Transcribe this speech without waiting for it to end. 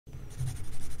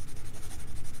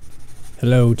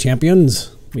Hello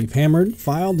champions! We've hammered,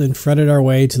 filed, and fretted our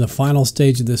way to the final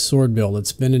stage of this sword build.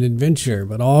 It's been an adventure,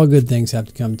 but all good things have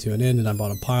to come to an end, and I bought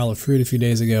a pile of fruit a few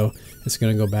days ago. It's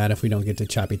going to go bad if we don't get to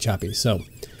choppy. So,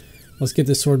 let's get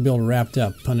this sword build wrapped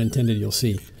up. Pun intended, you'll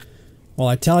see. While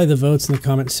I tally the votes in the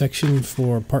comment section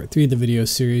for part 3 of the video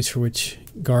series for which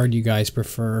guard you guys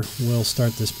prefer, we'll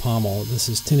start this pommel. This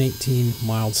is 1018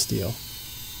 mild steel.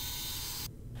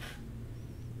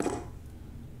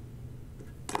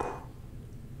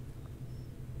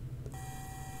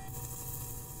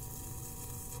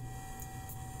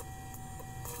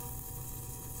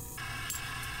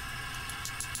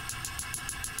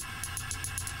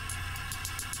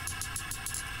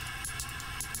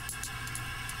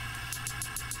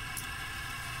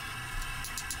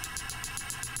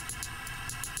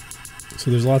 So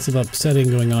there's lots of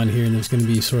upsetting going on here, and there's going to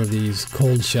be sort of these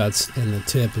cold shuts in the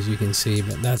tip, as you can see,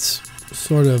 but that's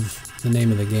sort of the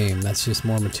name of the game. That's just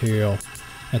more material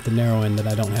at the narrow end that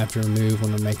I don't have to remove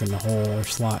when I'm making the hole or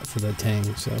slot for the tang.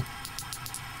 So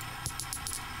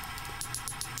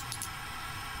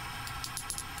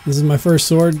this is my first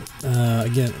sword.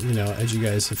 Again, you know, as you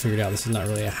guys have figured out, this is not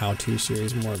really a how-to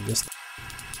series, more of just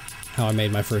how I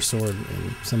made my first sword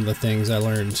and some of the things I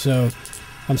learned. So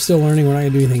I'm still learning. We're not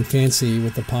going to do anything fancy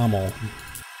with the pommel.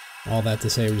 All that to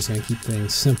say, we're just going to keep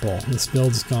things simple. This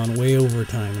build's gone way over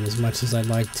time, and as much as I'd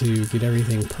like to get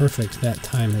everything perfect, that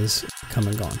time has come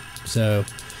and gone. So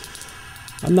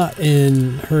I'm not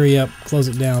in hurry up, close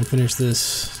it down, finish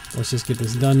this, let's just get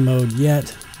this done mode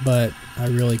yet, but I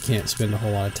really can't spend a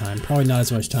whole lot of time. Probably not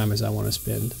as much time as I want to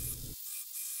spend.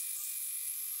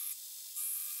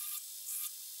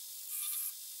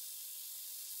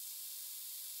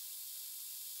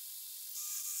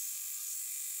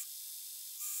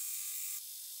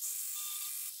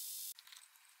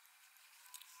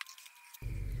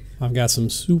 I've got some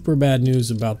super bad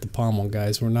news about the pommel,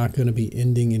 guys. We're not going to be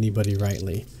ending anybody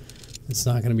rightly. It's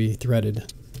not going to be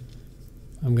threaded.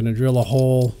 I'm going to drill a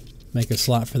hole, make a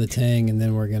slot for the tang, and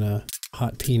then we're going to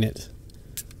hot peen it.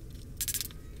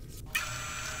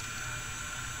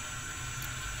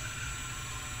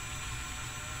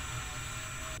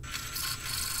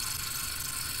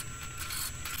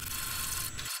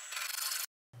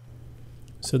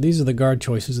 So these are the guard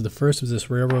choices. The first was this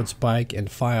railroad spike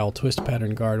and file twist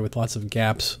pattern guard with lots of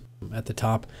gaps at the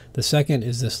top. The second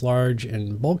is this large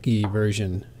and bulky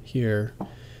version here,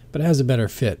 but it has a better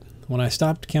fit. When I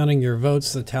stopped counting your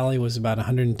votes, the tally was about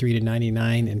 103 to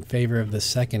 99 in favor of the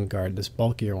second guard, this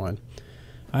bulkier one.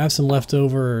 I have some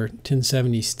leftover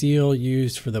 1070 steel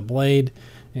used for the blade,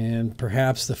 and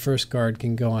perhaps the first guard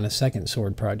can go on a second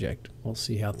sword project. We'll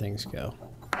see how things go.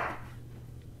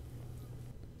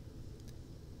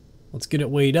 Let's get it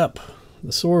weighed up.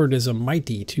 The sword is a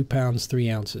mighty 2 pounds 3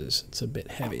 ounces. It's a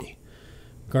bit heavy.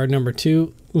 Guard number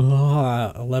 2,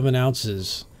 11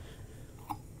 ounces.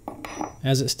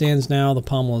 As it stands now, the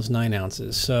pommel is 9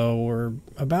 ounces, so we're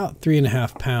about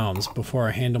 3.5 pounds before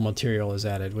our handle material is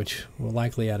added, which will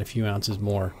likely add a few ounces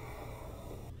more.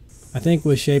 I think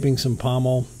with shaping some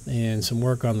pommel and some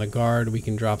work on the guard, we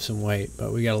can drop some weight,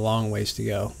 but we got a long ways to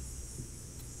go.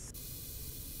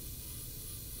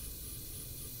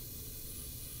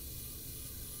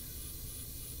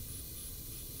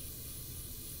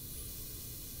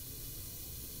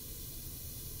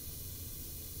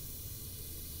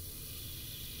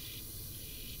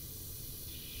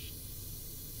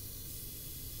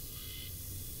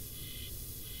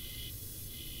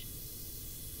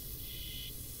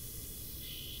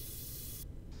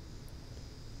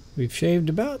 We've shaved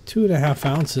about 2.5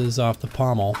 ounces off the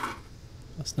pommel.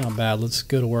 That's not bad. Let's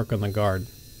go to work on the guard.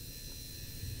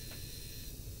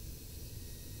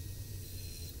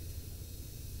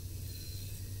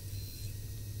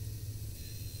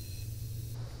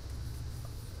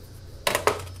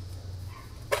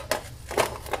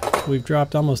 We've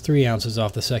dropped almost 3 ounces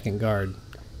off the second guard,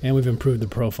 and we've improved the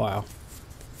profile.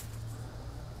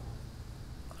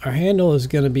 Our handle is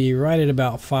going to be right at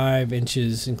about 5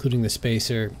 inches, including the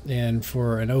spacer, and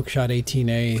for an Oakshot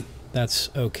 18A,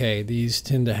 that's okay. These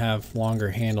tend to have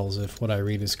longer handles if what I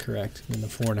read is correct, in the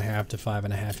 4.5 to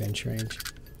 5.5 inch range.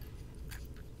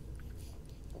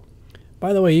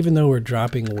 By the way, even though we're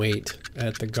dropping weight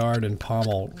at the guard and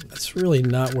pommel, that's really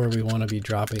not where we want to be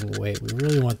dropping weight. We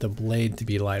really want the blade to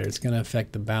be lighter. It's going to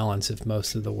affect the balance if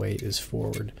most of the weight is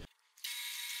forward.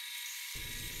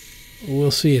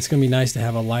 We'll see. It's going to be nice to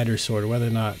have a lighter sword. Whether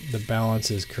or not the balance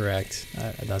is correct,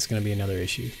 that's going to be another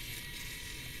issue.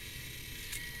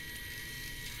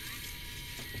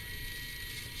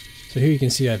 So here you can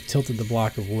see I've tilted the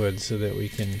block of wood so that we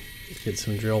can get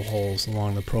some drill holes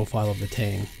along the profile of the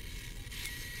tang.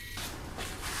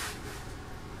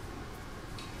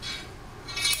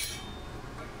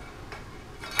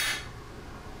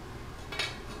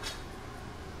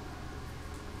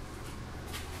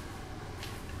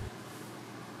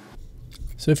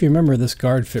 So if you remember, this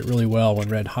guard fit really well when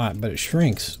red hot, but it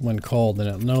shrinks when cold and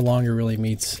it no longer really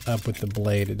meets up with the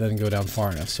blade. It doesn't go down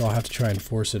far enough, so I'll have to try and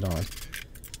force it on,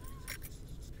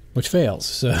 which fails.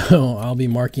 So I'll be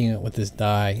marking it with this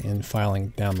die and filing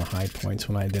down the high points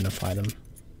when I identify them.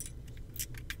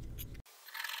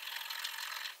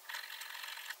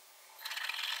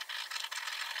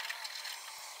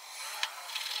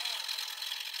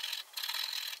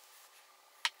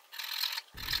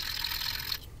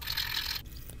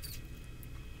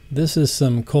 This is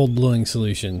some cold bluing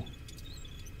solution.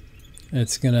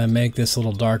 It's gonna make this a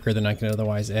little darker than I can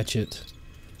otherwise etch it.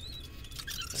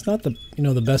 It's not the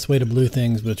the best way to blue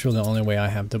things, but it's really the only way I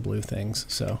have to blue things,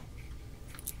 so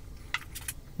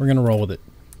we're gonna roll with it.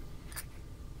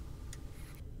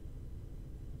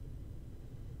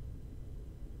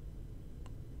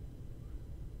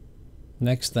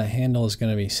 Next, the handle is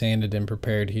going to be sanded and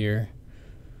prepared here.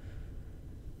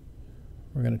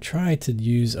 We're going to try to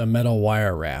use a metal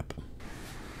wire wrap.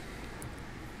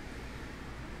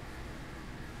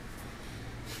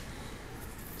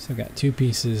 So I've got 2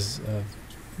 pieces of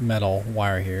metal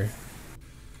wire here.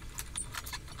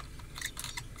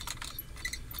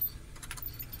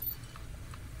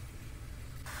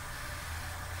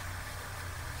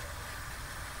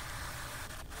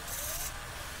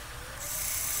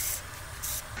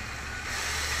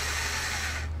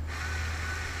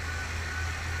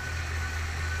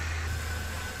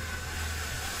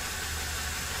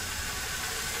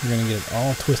 We're going to get it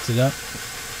all twisted up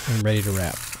and ready to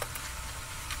wrap.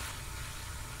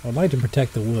 I would like to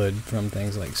protect the wood from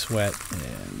things like sweat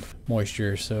and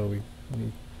moisture, so we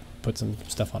put some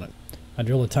stuff on it. I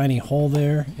drilled a tiny hole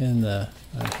there in the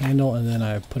handle, and then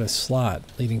I put a slot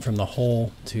leading from the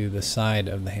hole to the side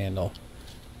of the handle.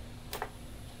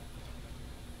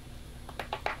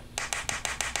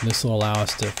 This will allow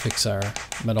us to fix our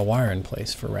metal wire in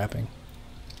place for wrapping.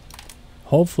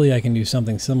 Hopefully I can do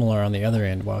something similar on the other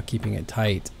end while keeping it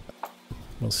tight.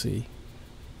 We'll see.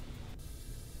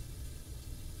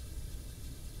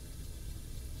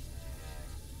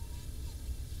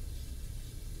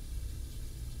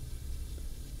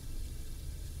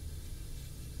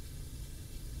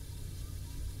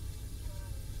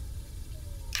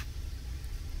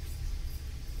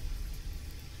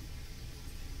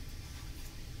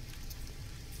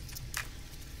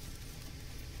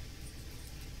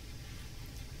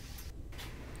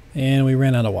 And we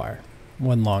ran out of wire.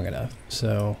 Wasn't long enough.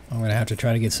 So I'm going to have to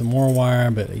try to get some more wire,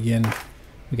 but again,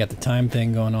 we got the time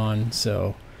thing going on,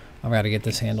 so I've got to get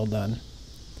this handle done.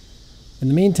 In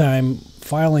the meantime,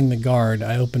 filing the guard,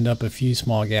 I opened up a few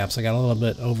small gaps. I got a little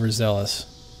bit overzealous.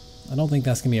 I don't think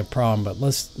that's going to be a problem, but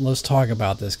let's talk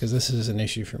about this because this is an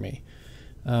issue for me.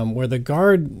 Where the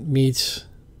guard meets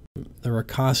the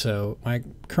ricasso, my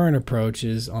current approach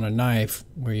is on a knife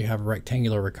where you have a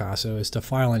rectangular ricasso is to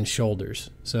file in shoulders.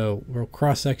 So we'll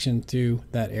cross section through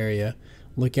that area,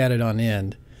 look at it on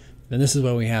end. Then this is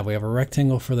what we have. We have a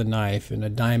rectangle for the knife and a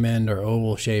diamond or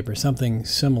oval shape or something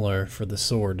similar for the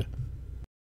sword.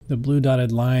 The blue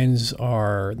dotted lines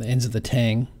are the ends of the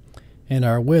tang, and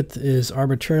our width is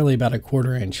arbitrarily about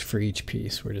 1/4 inch for each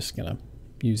piece. We're just going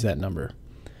to use that number.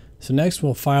 So next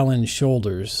we'll file in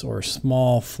shoulders, or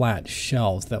small flat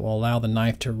shelves that will allow the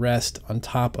knife to rest on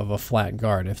top of a flat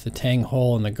guard. If the tang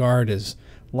hole in the guard is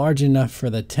large enough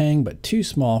for the tang but too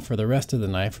small for the rest of the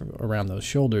knife around those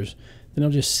shoulders, then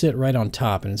it'll just sit right on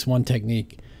top, and it's one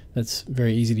technique that's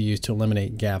very easy to use to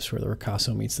eliminate gaps where the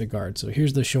ricasso meets the guard. So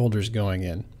here's the shoulders going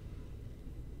in.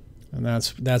 And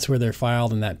that's where they're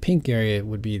filed, and that pink area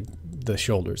would be the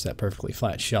shoulders, that perfectly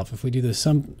flat shelf. If we do this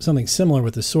something similar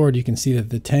with the sword, you can see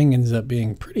that the tang ends up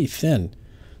being pretty thin,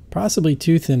 possibly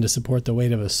too thin to support the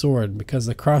weight of a sword, because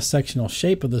the cross-sectional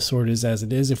shape of the sword is as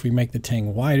it is. If we make the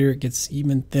tang wider, it gets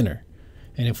even thinner,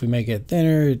 and if we make it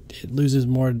thinner, it loses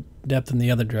more depth in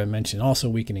the other dimension, also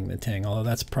weakening the tang, although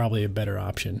that's probably a better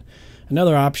option.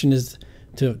 Another option is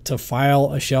to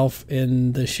file a shelf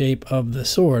in the shape of the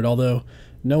sword, although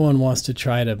no one wants to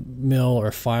try to mill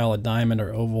or file a diamond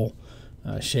or oval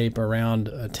shape around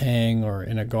a tang or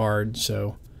in a guard.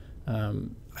 So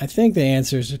I think the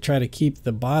answer is to try to keep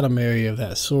the bottom area of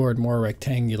that sword more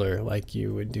rectangular, like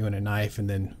you would do in a knife, and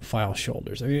then file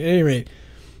shoulders. I mean, at any rate,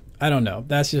 I don't know.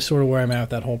 That's just sort of where I'm at with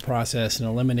that whole process, and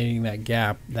eliminating that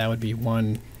gap, that would be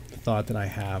one thought that I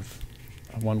have,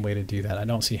 one way to do that. I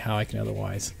don't see how I can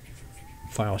otherwise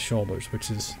file shoulders, which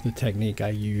is the technique I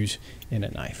use in a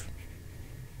knife.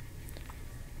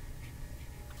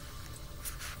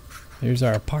 There's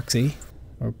our epoxy.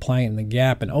 We're applying it in the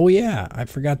gap, and oh yeah, I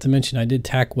forgot to mention I did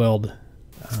tack weld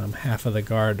half of the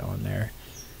guard on there.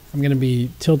 I'm going to be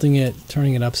tilting it,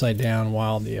 turning it upside down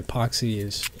while the epoxy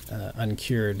is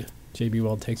uncured. JB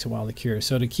Weld takes a while to cure.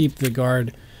 So to keep the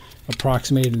guard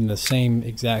approximated in the same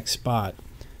exact spot,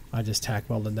 I just tack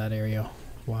welded that area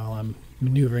while I'm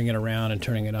maneuvering it around and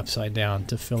turning it upside down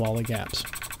to fill all the gaps.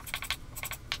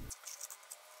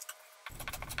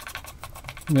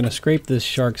 I'm going to scrape this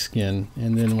shark skin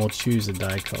and then we'll choose a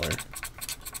dye color.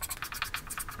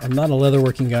 I'm not a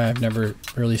leatherworking guy. I've never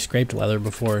really scraped leather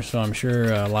before, so I'm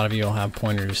sure a lot of you will have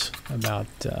pointers about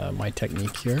my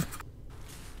technique here.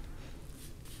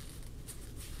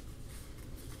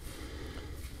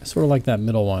 I sort of like that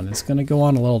middle one. It's going to go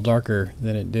on a little darker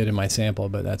than it did in my sample,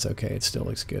 but that's okay. It still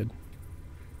looks good.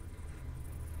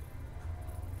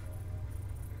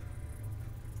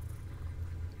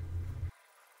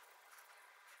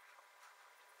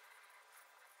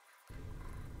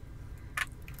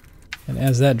 And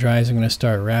as that dries, I'm going to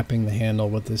start wrapping the handle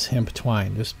with this hemp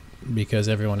twine, just because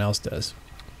everyone else does.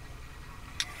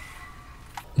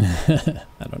 I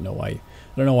don't know why.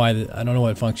 I don't know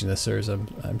what function this serves.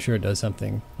 I'm sure it does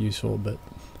something useful, but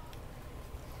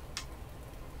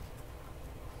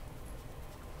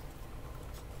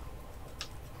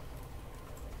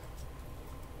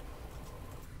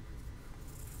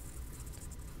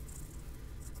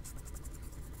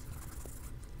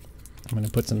I'm going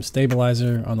to put some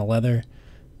stabilizer on the leather,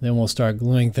 then we'll start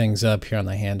gluing things up here on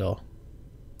the handle.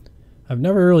 I've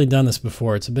never really done this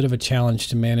before. It's a bit of a challenge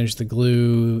to manage the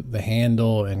glue, the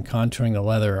handle, and contouring the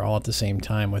leather all at the same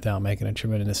time without making a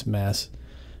tremendous mess.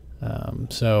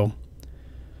 So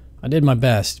I did my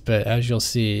best, but as you'll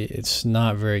see, it's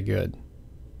not very good.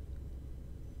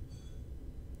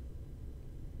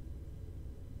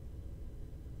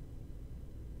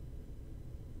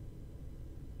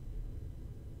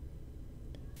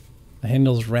 The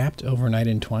handle's wrapped overnight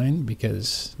in twine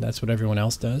because that's what everyone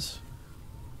else does.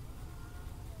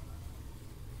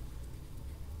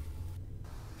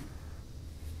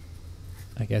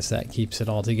 I guess that keeps it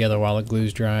all together while the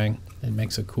glue's drying. It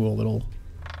makes a cool little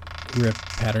grip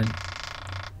pattern.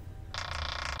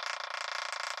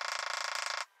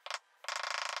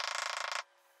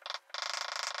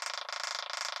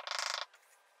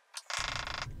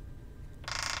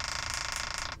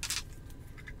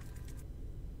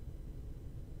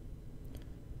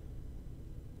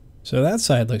 So that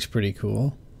side looks pretty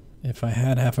cool. If I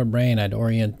had half a brain, I'd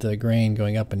orient the grain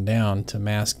going up and down to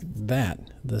mask that,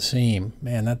 the seam.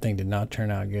 Man, that thing did not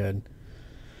turn out good.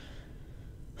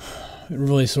 It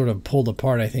really sort of pulled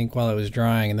apart, I think, while it was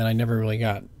drying, and then I never really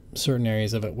got certain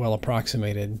areas of it well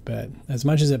approximated. But as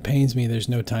much as it pains me, there's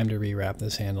no time to rewrap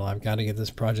this handle. I've got to get this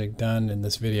project done and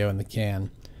this video in the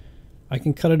can. I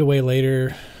can cut it away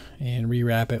later and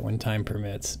rewrap it when time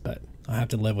permits, but I'll have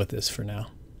to live with this for now.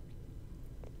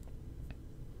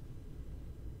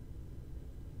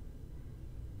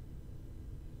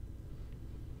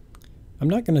 I'm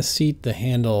not going to seat the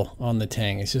handle on the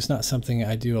tang. It's just not something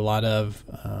I do a lot of.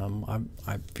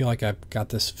 I feel like I've got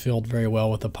this filled very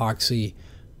well with epoxy.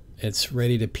 It's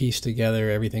ready to piece together.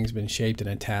 Everything's been shaped and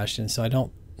attached, and so I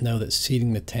don't know that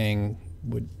seating the tang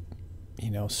would,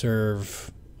 serve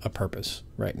a purpose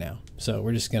right now. So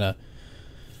we're just going to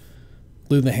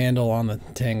glue the handle on the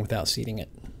tang without seating it.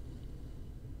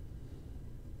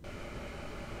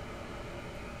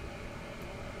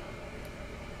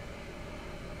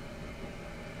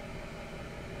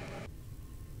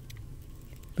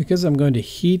 Because I'm going to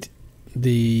heat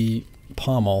the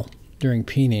pommel during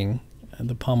peening,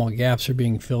 the pommel gaps are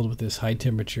being filled with this high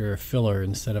temperature filler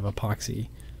instead of epoxy.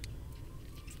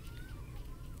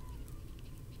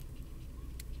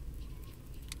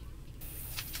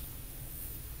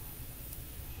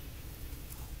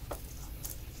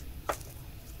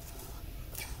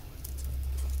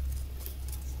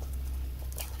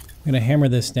 I'm going to hammer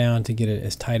this down to get it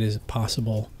as tight as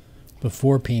possible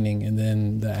before peening, and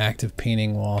then the act of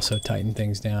peening will also tighten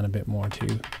things down a bit more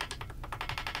too.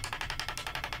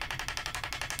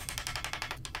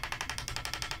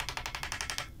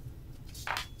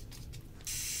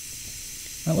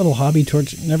 My little hobby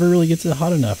torch never really gets it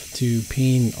hot enough to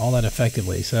peen all that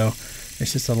effectively, so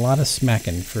it's just a lot of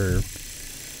smacking for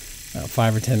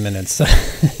 5 or 10 minutes.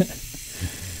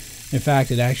 In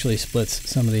fact, it actually splits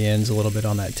some of the ends a little bit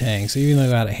on that tang. So even though I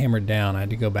got it hammered down, I had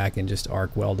to go back and just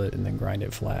arc weld it and then grind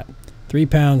it flat. 3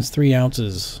 pounds, 3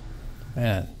 ounces.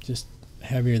 Man, just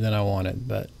heavier than I wanted,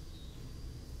 but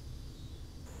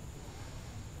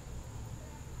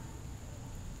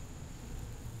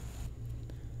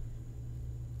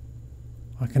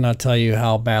I cannot tell you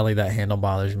how badly that handle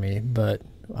bothers me, but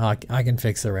I can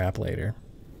fix the wrap later.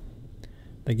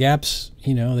 The gaps,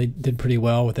 they did pretty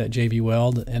well with that JB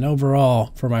Weld, and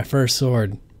overall, for my first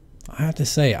sword, I have to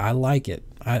say, I like it.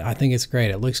 I think it's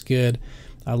great. It looks good.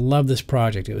 I love this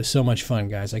project. It was so much fun,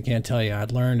 guys. I can't tell you. I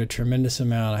learned a tremendous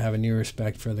amount. I have a new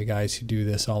respect for the guys who do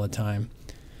this all the time.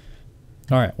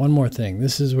 All right, one more thing.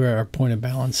 This is where our point of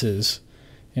balance is.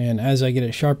 And as I get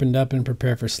it sharpened up and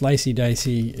prepare for slicey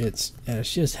dicey, it's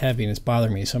just heavy and it's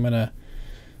bothering me. So I'm going to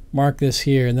mark this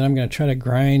here, and then I'm going to try to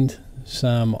grind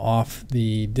some off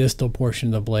the distal portion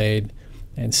of the blade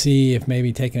and see if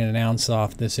maybe taking an ounce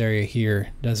off this area here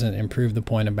doesn't improve the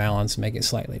point of balance, make it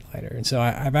slightly lighter. And so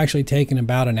I've actually taken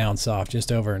about an ounce off,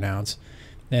 just over an ounce,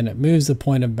 and it moves the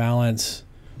point of balance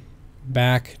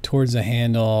back towards the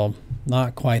handle,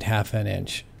 not quite half an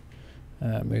inch.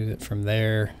 Moves it from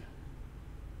there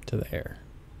to there.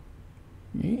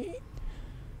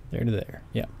 There to there,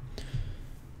 yeah.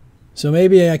 So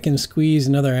maybe I can squeeze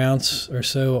another ounce or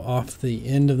so off the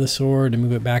end of the sword and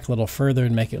move it back a little further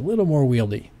and make it a little more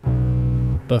wieldy.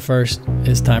 But first,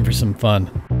 it's time for some fun.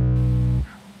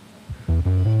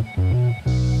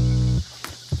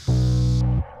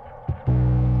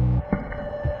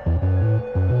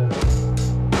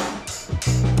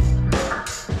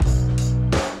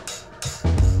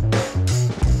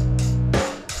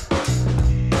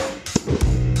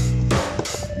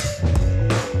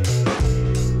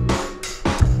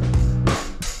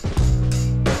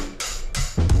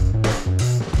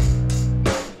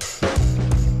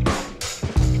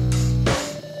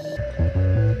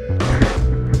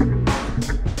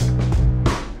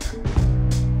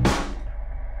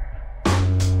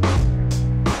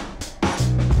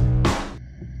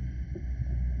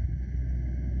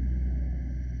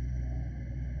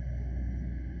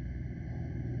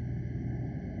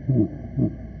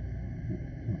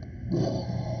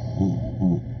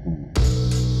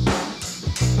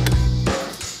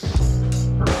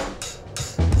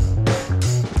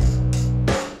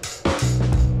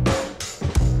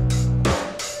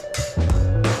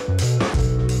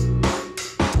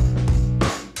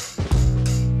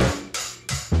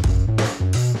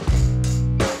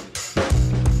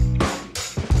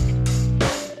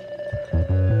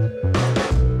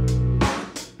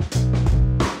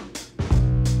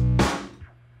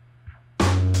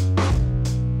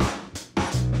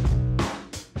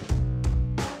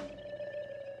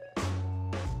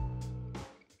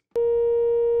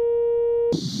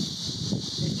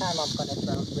 Time I'm going to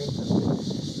throw 3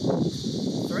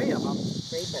 pieces. 3 of them?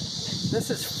 3 pieces.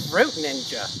 This is Fruit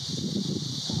Ninja.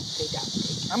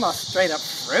 I'm a straight up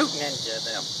Fruit Ninja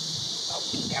them.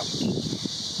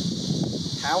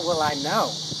 How will I know?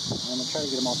 I'm going to try to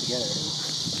get them all together.